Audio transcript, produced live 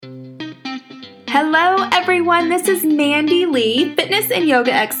Hello, everyone. This is Mandy Lee, fitness and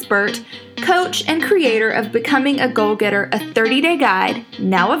yoga expert, coach, and creator of Becoming a Goal Getter, a 30-day guide,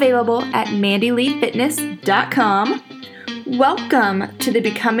 now available at mandyleefitness.com. Welcome to the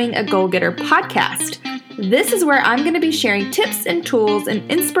Becoming a Goal Getter podcast. This is where I'm going to be sharing tips and tools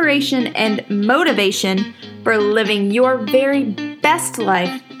and inspiration and motivation for living your very best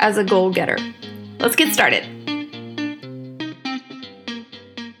life as a goal getter. Let's get started.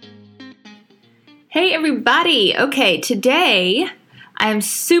 Hey everybody! Okay, today I am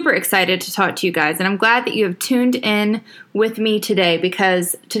super excited to talk to you guys, and I'm glad that you have tuned in with me today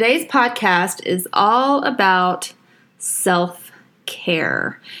because today's podcast is all about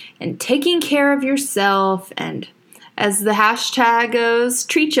self-care and taking care of yourself, and as the hashtag goes,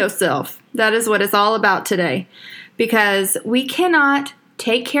 treat yourself. That is what it's all about today, because we cannot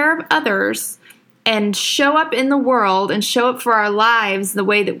take care of others and show up in the world and show up for our lives the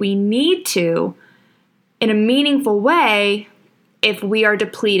way that we need to in a meaningful way if we are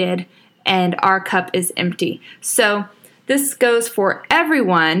depleted and our cup is empty. So this goes for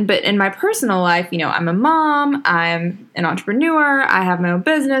everyone, but in my personal life, I'm a mom, I'm an entrepreneur, I have my own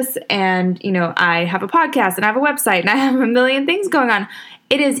business, and, I have a podcast and I have a website and I have a million things going on.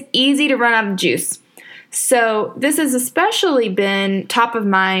 It is easy to run out of juice. So this has especially been top of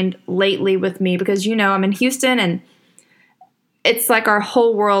mind lately with me because, I'm in Houston and it's like our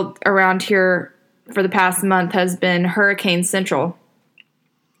whole world around here for the past month has been Hurricane Central.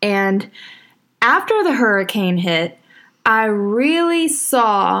 And after the hurricane hit, I really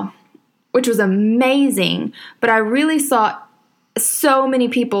saw, which was amazing, but I really saw so many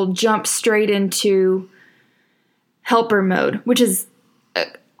people jump straight into helper mode, which is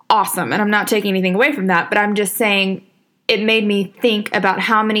awesome. And I'm not taking anything away from that, but I'm just saying it made me think about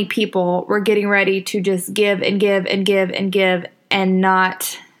how many people were getting ready to just give and give and give and give and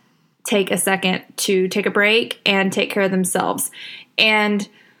not take a second to take a break and take care of themselves. And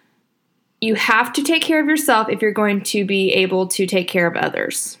you have to take care of yourself if you're going to be able to take care of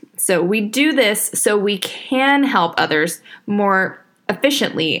others. So we do this so we can help others more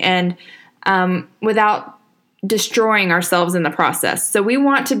efficiently and without destroying ourselves in the process. So we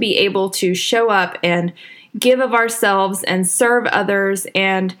want to be able to show up and give of ourselves and serve others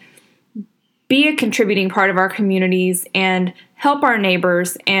and be a contributing part of our communities and help our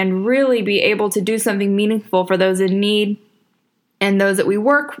neighbors and really be able to do something meaningful for those in need and those that we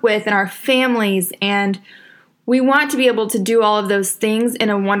work with and our families. And we want to be able to do all of those things in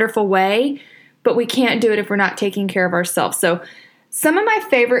a wonderful way, but we can't do it if we're not taking care of ourselves. So some of my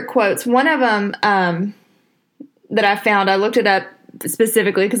favorite quotes, one of them that I found, I looked it up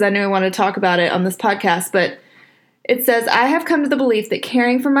specifically because I knew I wanted to talk about it on this podcast, but it says, "I have come to the belief that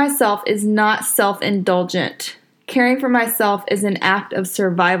caring for myself is not self-indulgent. Caring for myself is an act of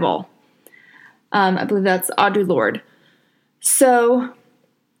survival." I believe that's Audre Lorde. So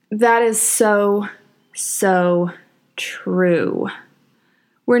that is so true.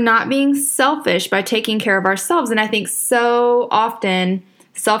 We're not being selfish by taking care of ourselves. And I think so often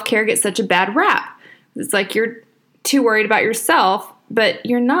self-care gets such a bad rap. It's like you're too worried about yourself, but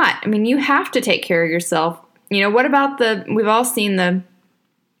you're not. I mean, you have to take care of yourself. What about we've all seen the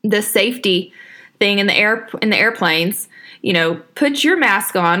safety thing in the airplanes, put your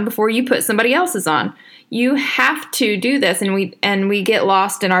mask on before you put somebody else's on. You have to do this, and we get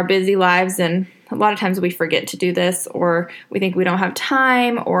lost in our busy lives, and a lot of times we forget to do this, or we think we don't have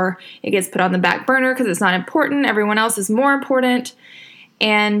time, or it gets put on the back burner because it's not important. Everyone else is more important.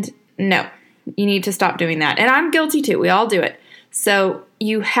 And no, you need to stop doing that. And I'm guilty too. We all do it. So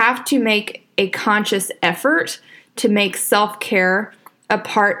you have to make a conscious effort to make self-care a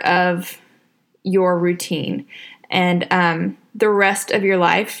part of your routine, and the rest of your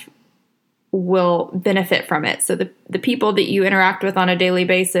life will benefit from it. So the people that you interact with on a daily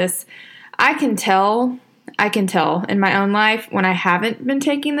basis, I can tell in my own life when I haven't been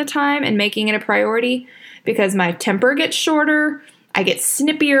taking the time and making it a priority, because my temper gets shorter, I get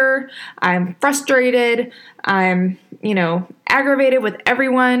snippier, I'm frustrated, I'm, aggravated with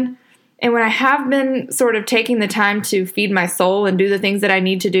everyone. And when I have been sort of taking the time to feed my soul and do the things that I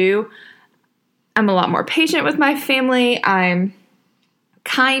need to do, I'm a lot more patient with my family. I'm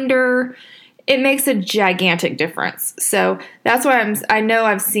kinder. It makes a gigantic difference. So that's why I know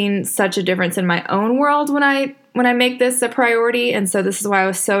I've seen such a difference in my own world when I make this a priority. And so this is why I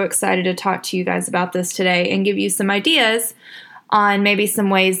was so excited to talk to you guys about this today and give you some ideas on maybe some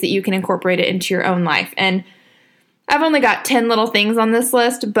ways that you can incorporate it into your own life. And I've only got 10 little things on this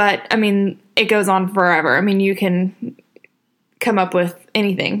list, but it goes on forever. You can come up with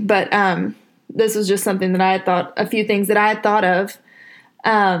anything, but this was just something that I had thought, a few things that I had thought of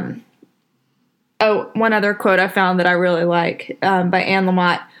Oh, one other quote I found that I really like by Anne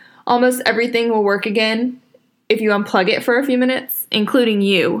Lamott. Almost everything will work again if you unplug it for a few minutes, including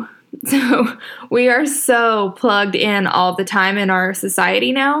you. So we are so plugged in all the time in our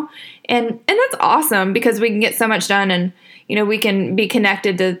society now. And that's awesome because we can get so much done and, we can be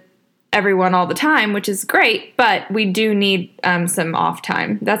connected to everyone all the time, which is great, but we do need some off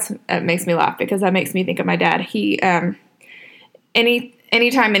time. That makes me laugh because that makes me think of my dad. He, anytime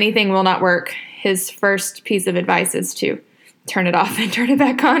anything will not work, his first piece of advice is to turn it off and turn it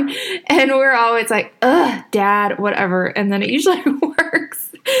back on. And we're always like, ugh, Dad, whatever. And then it usually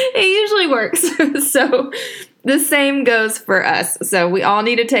works. It usually works. So the same goes for us. So we all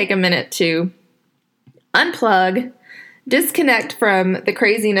need to take a minute to unplug, disconnect from the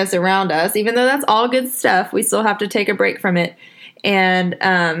craziness around us. Even though that's all good stuff, we still have to take a break from it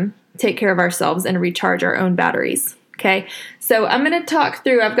and take care of ourselves and recharge our own batteries. Okay, so I'm going to talk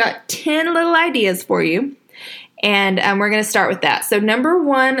through, I've got 10 little ideas for you, and we're going to start with that. So number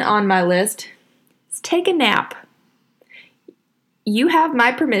 1 on my list is take a nap. You have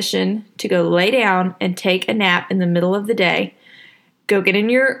my permission to go lay down and take a nap in the middle of the day. Go get in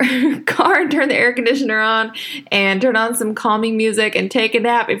your car and turn the air conditioner on and turn on some calming music and take a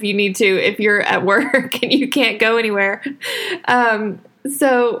nap if you need to, if you're at work and you can't go anywhere.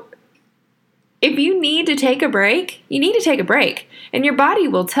 So if you need to take a break, you need to take a break. And your body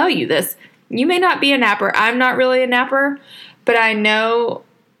will tell you this. You may not be a napper. I'm not really a napper, but I know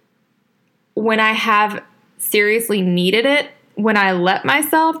when I have seriously needed it, when I let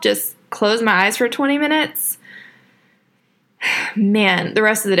myself just close my eyes for 20 minutes, man, the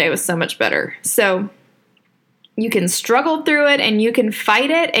rest of the day was so much better. So you can struggle through it and you can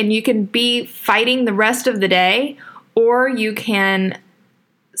fight it and you can be fighting the rest of the day, or you can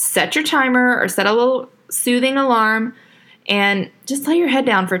set your timer or set a little soothing alarm and just lay your head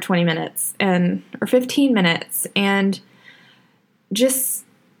down for 20 minutes or 15 minutes and just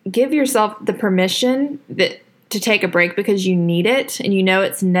give yourself the permission to take a break because you need it and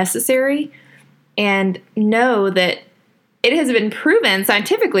it's necessary, and know that it has been proven,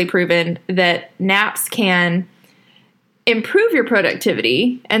 scientifically proven, that naps can improve your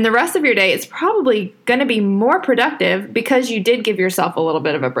productivity, and the rest of your day is probably going to be more productive because you did give yourself a little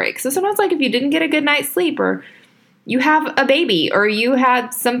bit of a break. So sometimes, like if you didn't get a good night's sleep, or you have a baby, or you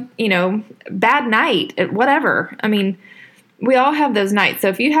had some, bad night, whatever. I mean, we all have those nights. So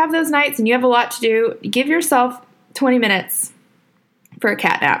if you have those nights and you have a lot to do, give yourself 20 minutes for a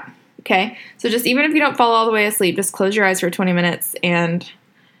cat nap. Okay? So just even if you don't fall all the way asleep, just close your eyes for 20 minutes and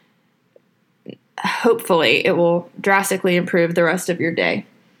hopefully it will drastically improve the rest of your day.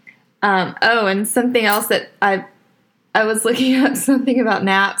 And something else that I was looking up something about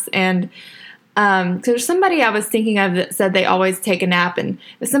naps, and so there's somebody I was thinking of that said they always take a nap, and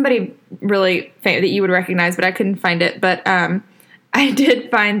it was somebody really famous that you would recognize, but I couldn't find it. But I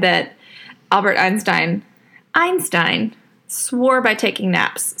did find that Albert Einstein swore by taking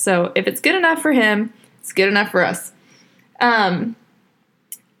naps. So if it's good enough for him, it's good enough for us.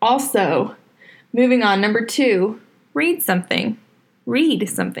 Also, moving on, number 2, read something.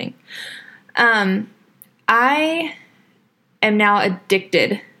 I am now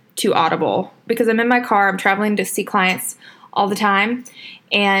addicted to Audible because I'm in my car. I'm traveling to see clients all the time,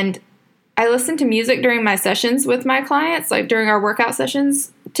 and I listen to music during my sessions with my clients, like during our workout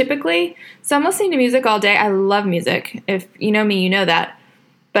sessions, typically. So I'm listening to music all day. I love music. If you know me, you know that.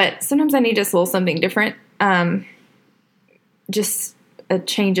 But sometimes I need just a little something different, just a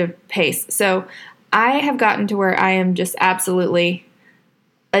change of pace. So I have gotten to where I am just absolutely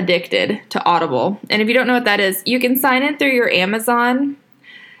addicted to Audible. And if you don't know what that is, you can sign in through your Amazon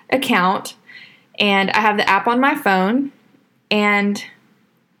account, and I have the app on my phone, and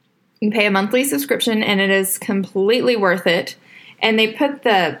you pay a monthly subscription, and it is completely worth it. And they put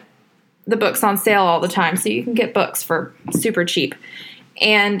the books on sale all the time, so you can get books for super cheap.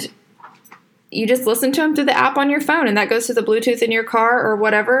 And you just listen to them through the app on your phone, and that goes to the Bluetooth in your car or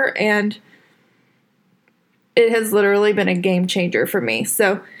whatever, and it has literally been a game changer for me.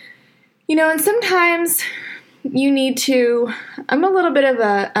 So, and sometimes you need to, I'm a little bit of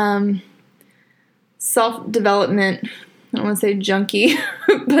a self-development, I don't want to say junkie,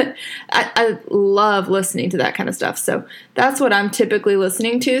 but I love listening to that kind of stuff. So that's what I'm typically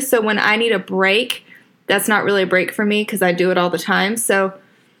listening to. So when I need a break, that's not really a break for me because I do it all the time. So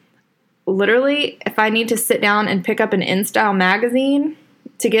literally, if I need to sit down and pick up an InStyle magazine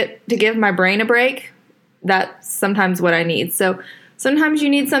to give my brain a break, that's sometimes what I need. So sometimes you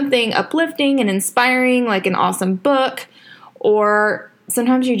need something uplifting and inspiring, like an awesome book, or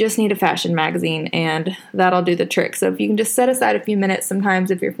sometimes you just need a fashion magazine, and that'll do the trick. So if you can just set aside a few minutes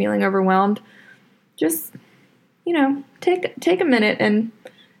sometimes if you're feeling overwhelmed, just, take a minute and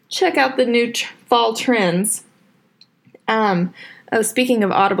check out the new fall trends. Speaking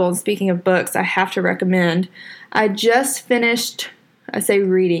of Audible and speaking of books, I have to recommend. I just finished,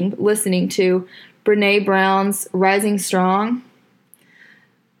 listening to Brene Brown's Rising Strong.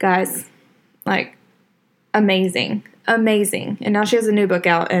 Guys, amazing. And now she has a new book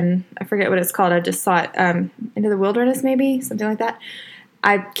out, and I forget what it's called. I just saw it, Into the Wilderness, maybe, something like that.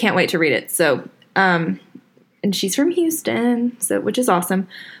 I can't wait to read it. So, and she's from Houston, which is awesome.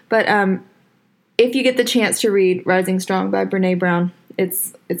 But if you get the chance to read Rising Strong by Brene Brown,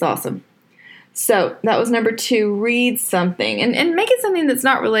 it's awesome. So that was number 2, read something. And make it something that's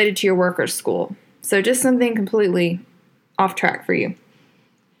not related to your work or school. So just something completely off track for you.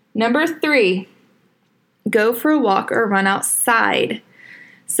 Number 3, go for a walk or run outside.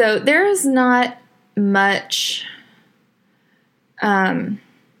 So there is not much that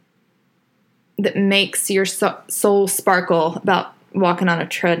makes your soul sparkle about walking on a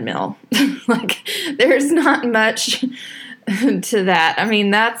treadmill. There's not much to that. I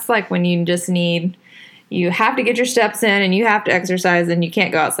mean, that's when you just you have to get your steps in and you have to exercise and you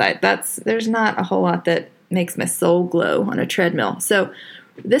can't go outside. There's not a whole lot that makes my soul glow on a treadmill. So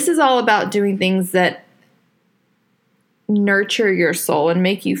this is all about doing things that nurture your soul and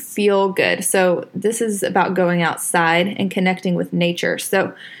make you feel good. So this is about going outside and connecting with nature.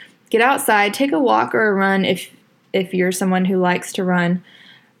 So get outside, take a walk or a run if you're someone who likes to run,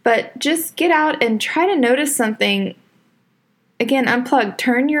 but just get out and try to notice something. Again, unplug,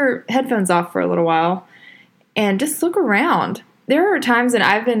 turn your headphones off for a little while and just look around. There are times that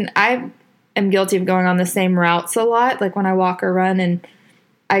I am guilty of going on the same routes a lot, like when I walk or run, and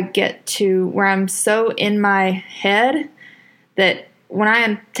I get to where I'm so in my head that when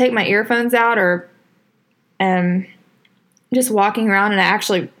I take my earphones out or am just walking around and I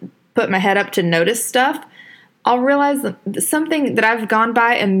actually put my head up to notice stuff, I'll realize something that I've gone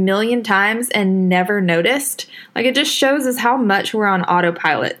by a million times and never noticed. It just shows us how much we're on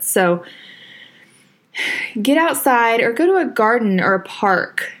autopilot. So get outside or go to a garden or a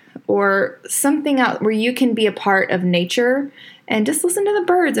park or something out where you can be a part of nature and just listen to the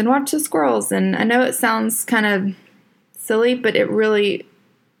birds and watch the squirrels. And I know it sounds kind of silly, but it really,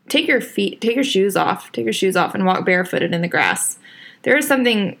 take your shoes off and walk barefooted in the grass. There is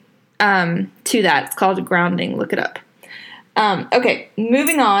something to that. It's called grounding. Look it up. Okay,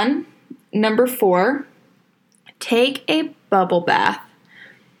 moving on. Number 4, take a bubble bath.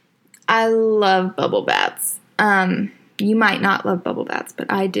 I love bubble baths. You might not love bubble baths,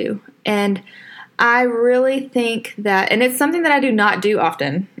 but I do. And I really think that, and it's something that I do not do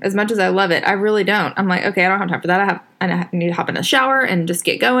often, as much as I love it. I really don't. I'm like, okay, I don't have time for that. I need to hop in a shower and just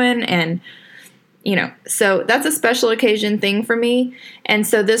get going. And, so that's a special occasion thing for me. And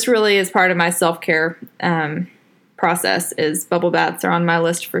so this really is part of my self-care process is bubble baths are on my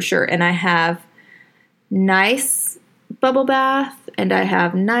list for sure. And I have nice bubble bath and I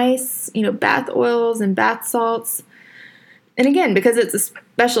have nice, bath oils and bath salts. And again, because it's a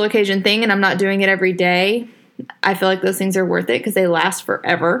special occasion thing and I'm not doing it every day, I feel like those things are worth it because they last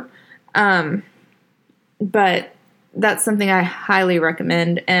forever. But that's something I highly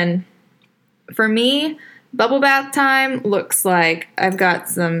recommend. And for me, bubble bath time looks like I've got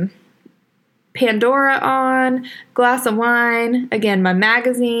some Pandora on, glass of wine, again, my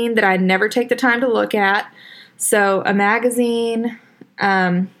magazine that I never take the time to look at. So a magazine,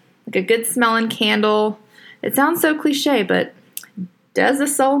 like a good smelling candle. It sounds so cliche, but does the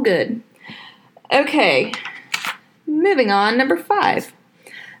soul good. Okay, moving on. Number 5.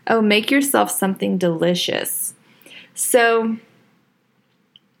 Oh, make yourself something delicious. So,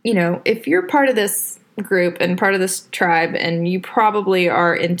 if you're part of this group and part of this tribe and you probably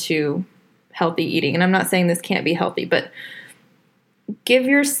are into healthy eating, and I'm not saying this can't be healthy, but give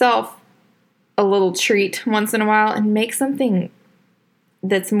yourself a little treat once in a while and make something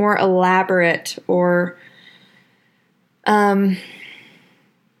that's more elaborate or,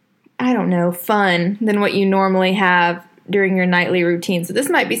 fun than what you normally have during your nightly routine. So this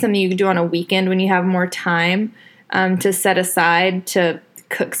might be something you could do on a weekend when you have more time to set aside to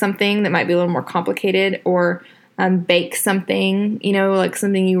cook something that might be a little more complicated or bake something, like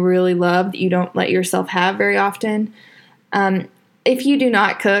something you really love that you don't let yourself have very often. If you do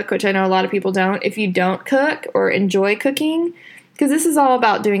not cook, which I know a lot of people don't, if you don't cook or enjoy cooking, because this is all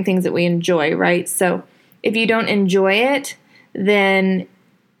about doing things that we enjoy, right? So if you don't enjoy it, then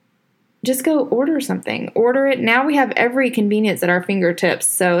just go order something. Order it. Now we have every convenience at our fingertips.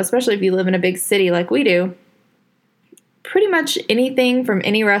 So especially if you live in a big city like we do, pretty much anything from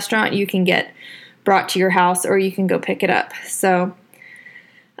any restaurant you can get brought to your house or you can go pick it up. So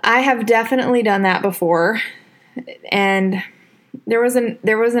I have definitely done that before. And there was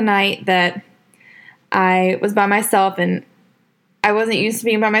a night that I was by myself, and I wasn't used to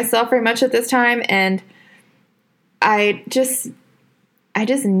being by myself very much at this time, and I just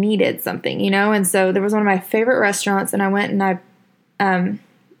needed something, and so there was one of my favorite restaurants, and I went and I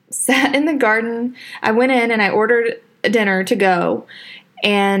sat in the garden. I went in and I ordered a dinner to go,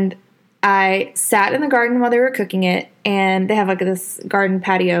 and I sat in the garden while they were cooking it, and they have like this garden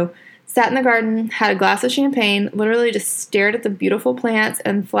patio. Sat in the garden, had a glass of champagne, literally just stared at the beautiful plants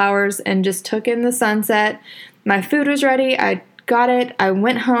and flowers and just took in the sunset. My food was ready. I got it. I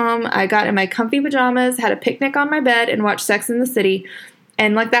went home. I got in my comfy pajamas, had a picnic on my bed, and watched Sex and the City.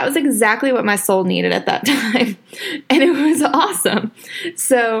 And like that was exactly what my soul needed at that time. And it was awesome.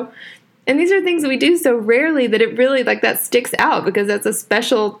 So, and these are things that we do so rarely that it really like that sticks out because that's a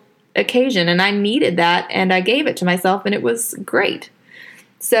special occasion. And I needed that and I gave it to myself and it was great.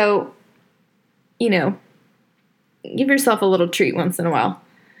 So, give yourself a little treat once in a while.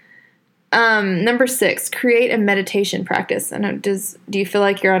 Number 6, create a meditation practice. And do you feel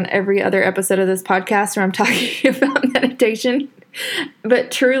like you're on every other episode of this podcast where I'm talking about meditation? But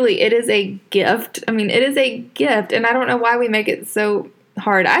truly, it is a gift. I mean, it is a gift, and I don't know why we make it so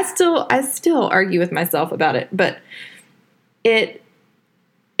hard. I still argue with myself about it, but it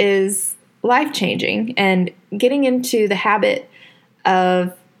is life-changing, and getting into the habit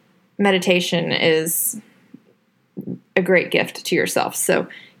of meditation is a great gift to yourself. So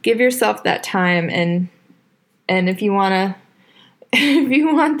give yourself that time, and if you want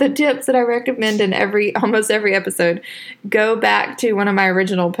the tips that I recommend in almost every episode, go back to one of my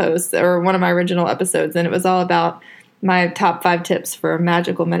original posts or one of my original episodes, and it was all about my top 5 tips for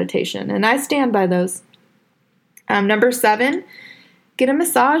magical meditation, and I stand by those. Number 7, get a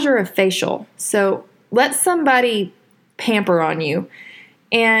massage or a facial. So let somebody pamper on you.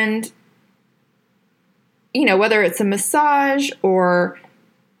 And, whether it's a massage or,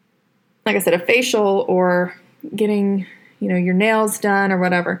 like I said, a facial or getting, your nails done or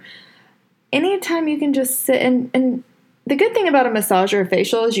whatever, anytime you can just sit and the good thing about a massage or a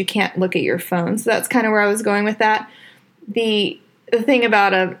facial is you can't look at your phone. So that's kind of where I was going with that. The thing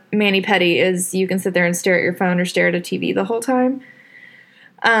about a mani-pedi is you can sit there and stare at your phone or stare at a TV the whole time.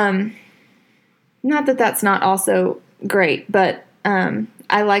 Not that that's not also great, but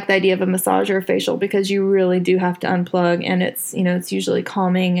I like the idea of a massage or a facial because you really do have to unplug, and it's usually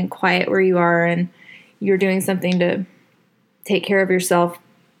calming and quiet where you are, and you're doing something to take care of yourself,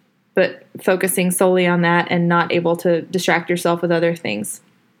 but focusing solely on that and not able to distract yourself with other things.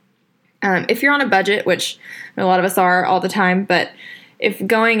 If you're on a budget, which a lot of us are all the time, but if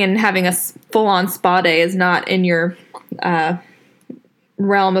going and having a full-on spa day is not in your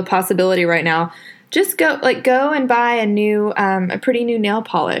realm of possibility right now, just go and buy a pretty new nail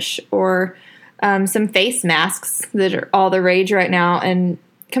polish or some face masks that are all the rage right now, and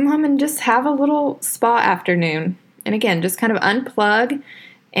come home and just have a little spa afternoon. And again, just kind of unplug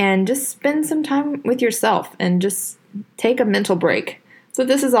and just spend some time with yourself and just take a mental break. That's what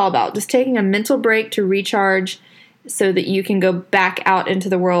this is all about, just taking a mental break to recharge so that you can go back out into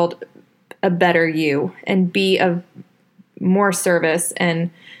the world a better you and be of more service and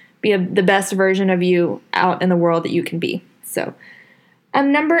be the best version of you out in the world that you can be. So,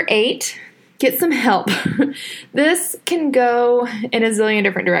 number 8, get some help. This can go in a zillion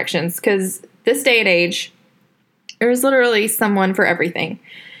different directions because this day and age, there's literally someone for everything.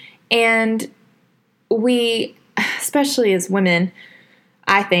 And we, especially as women,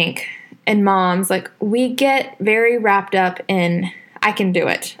 I think, and moms, we get very wrapped up in, I can do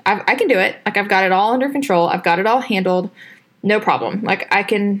it. I can do it. I've got it all under control. I've got it all handled. No problem.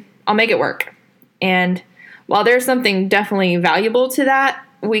 I'll make it work. And while there's something definitely valuable to that,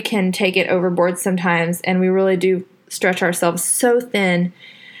 we can take it overboard sometimes, and we really do stretch ourselves so thin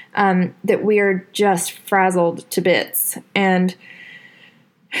that we are just frazzled to bits. And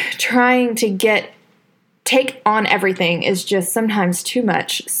trying to take on everything is just sometimes too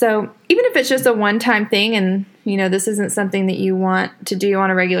much. So even if it's just a one-time thing and, this isn't something that you want to do on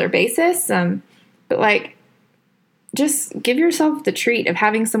a regular basis, but just give yourself the treat of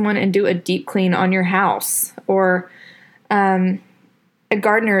having someone and do a deep clean on your house, or a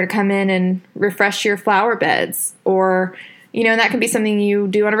gardener to come in and refresh your flower beds, or, and that can be something you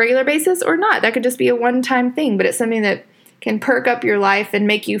do on a regular basis or not. That could just be a one-time thing, but it's something that can perk up your life and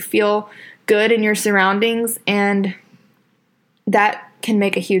make you feel good in your surroundings, and that can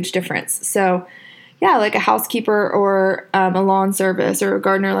make a huge difference. So yeah, like a housekeeper or a lawn service or a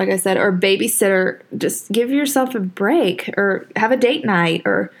gardener, like I said, or a babysitter, just give yourself a break or have a date night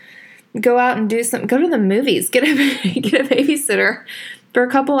or go out and do something, go to the movies, get a babysitter for a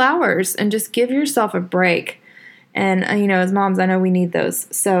couple hours and just give yourself a break. And, as moms, I know we need those.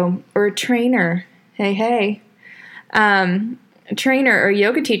 So, or a trainer. Hey. A trainer or a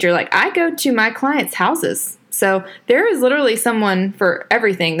yoga teacher. Like, I go to my clients' houses. So there is literally someone for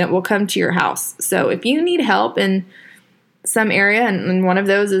everything that will come to your house. So if you need help in some area, and one of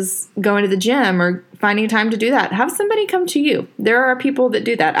those is going to the gym or finding time to do that, have somebody come to you. There are people that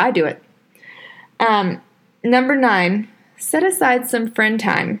do that. I do it. Number 9, set aside some friend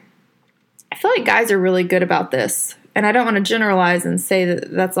time. I feel like guys are really good about this, and I don't want to generalize and say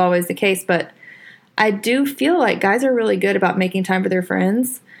that that's always the case, but I do feel like guys are really good about making time for their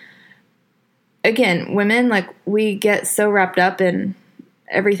friends. Again, women, like, we get so wrapped up in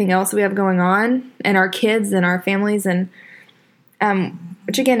everything else we have going on and our kids and our families, and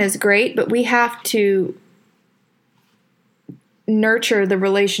which again is great, but we have to nurture the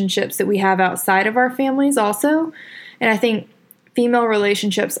relationships that we have outside of our families also. And I think female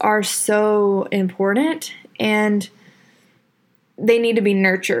relationships are so important, and they need to be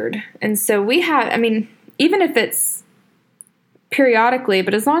nurtured. And so we have, even if it's periodically,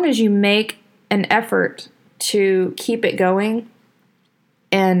 but as long as you make an effort to keep it going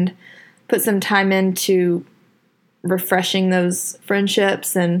and put some time into refreshing those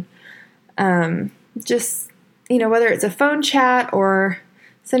friendships, and just, whether it's a phone chat or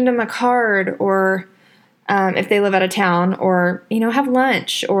send them a card, or if they live out of town, or, have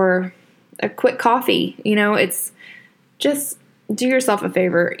lunch or a quick coffee, it's just do yourself a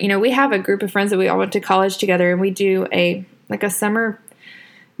favor. We have a group of friends that we all went to college together, and we do a summer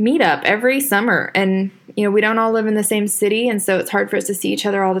meetup every summer. And, we don't all live in the same city, and so it's hard for us to see each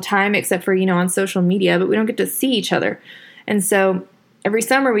other all the time, except for, on social media, but we don't get to see each other. And so every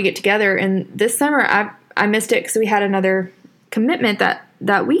summer we get together, and this summer I missed it because we had another commitment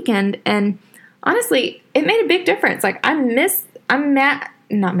that weekend. And honestly, it made a big difference. Like, I'm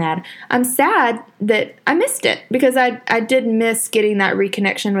sad that I missed it, because I did miss getting that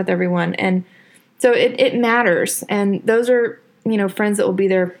reconnection with everyone. And so it matters. And those are, friends that will be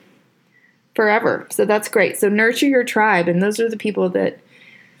there forever. So that's great. So nurture your tribe. And those are the people that,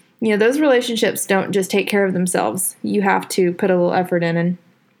 those relationships don't just take care of themselves. You have to put a little effort in, and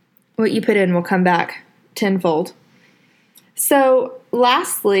what you put in will come back tenfold. So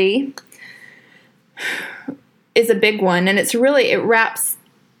lastly is a big one. And it wraps,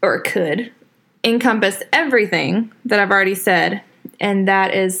 or it could encompass everything that I've already said. And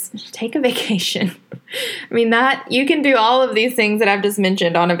that is, take a vacation. That you can do all of these things that I've just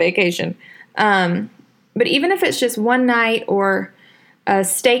mentioned on a vacation. But even if it's just one night or a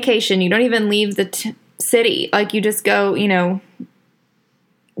staycation, you don't even leave the city. Like, you just go,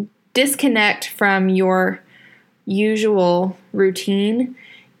 disconnect from your usual routine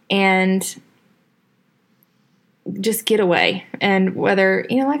and just get away. And whether,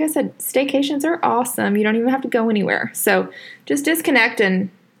 like I said, staycations are awesome. You don't even have to go anywhere. So just disconnect and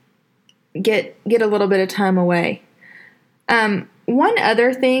get a little bit of time away. One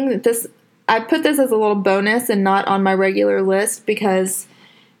other thing I put this as a little bonus and not on my regular list because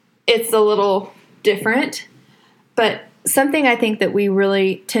it's a little different, but something I think that we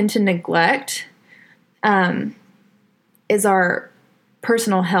really tend to neglect is our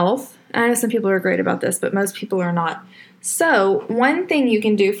personal health. I know some people are great about this, but most people are not. So one thing you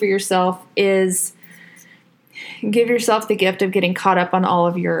can do for yourself is give yourself the gift of getting caught up on all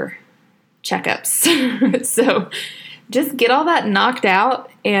of your checkups. So just get all that knocked out,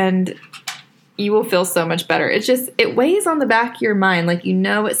 and you will feel so much better. It weighs on the back of your mind, like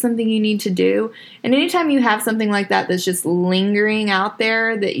it's something you need to do. And anytime you have something like that that's just lingering out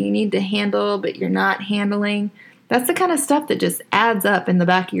there that you need to handle but you're not handling, that's the kind of stuff that just adds up in the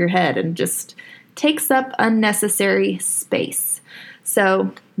back of your head and just takes up unnecessary space.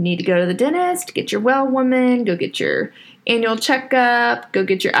 So you need to go to the dentist, get your well woman, go get your annual checkup, go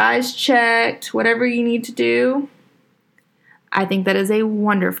get your eyes checked, whatever you need to do. I think that is a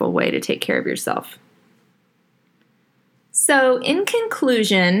wonderful way to take care of yourself. So in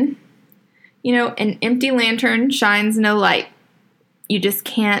conclusion, an empty lantern shines no light. You just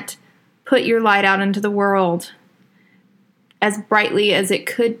can't put your light out into the world as brightly as it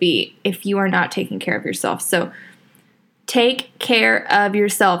could be if you are not taking care of yourself. So take care of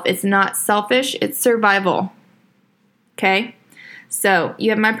yourself. It's not selfish, it's survival. Okay? So you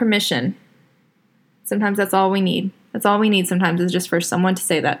have my permission. Sometimes that's all we need. That's all we need sometimes, is just for someone to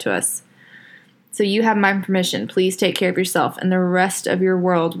say that to us. So you have my permission. Please take care of yourself, and the rest of your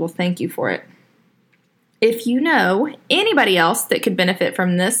world will thank you for it. If you know anybody else that could benefit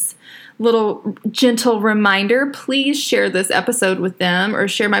from this little gentle reminder, please share this episode with them or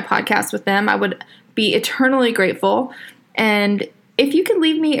share my podcast with them. I would be eternally grateful. And if you could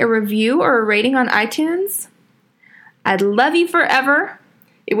leave me a review or a rating on iTunes, I'd love you forever.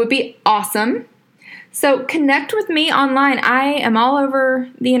 It would be awesome. So connect with me online. I am all over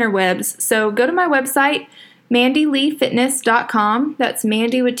the interwebs. So go to my website, mandyleefitness.com. That's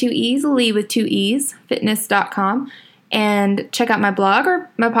Mandy with 2 E's, Lee with 2 E's, fitness.com. And check out my blog or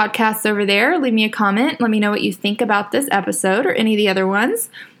my podcasts over there. Leave me a comment. Let me know what you think about this episode or any of the other ones.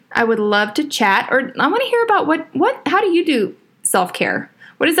 I would love to chat, or I want to hear about how do you do self-care?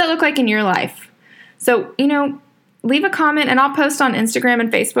 What does that look like in your life? So, leave a comment, and I'll post on Instagram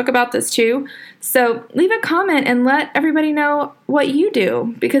and Facebook about this too. So leave a comment and let everybody know what you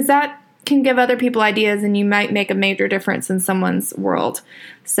do, because that can give other people ideas and you might make a major difference in someone's world.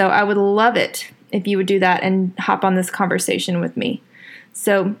 So I would love it if you would do that and hop on this conversation with me.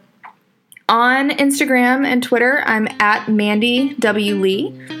 So on Instagram and Twitter, I'm at Mandy W.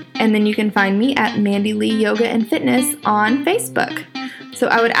 Lee, and then you can find me at Mandy Lee Yoga and Fitness on Facebook. So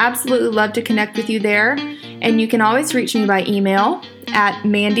I would absolutely love to connect with you there, and you can always reach me by email at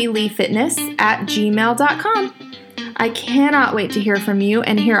mandyleefitness@gmail.com. I cannot wait to hear from you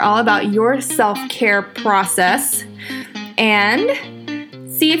and hear all about your self-care process, and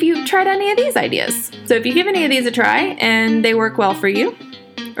see if you've tried any of these ideas. So if you give any of these a try and they work well for you,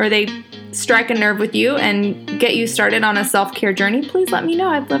 or they strike a nerve with you and get you started on a self-care journey, please let me know.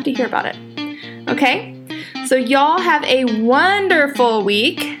 I'd love to hear about it. Okay? So y'all have a wonderful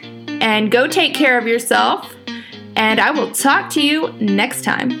week, and go take care of yourself, and I will talk to you next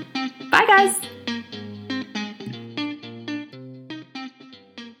time. Bye, guys.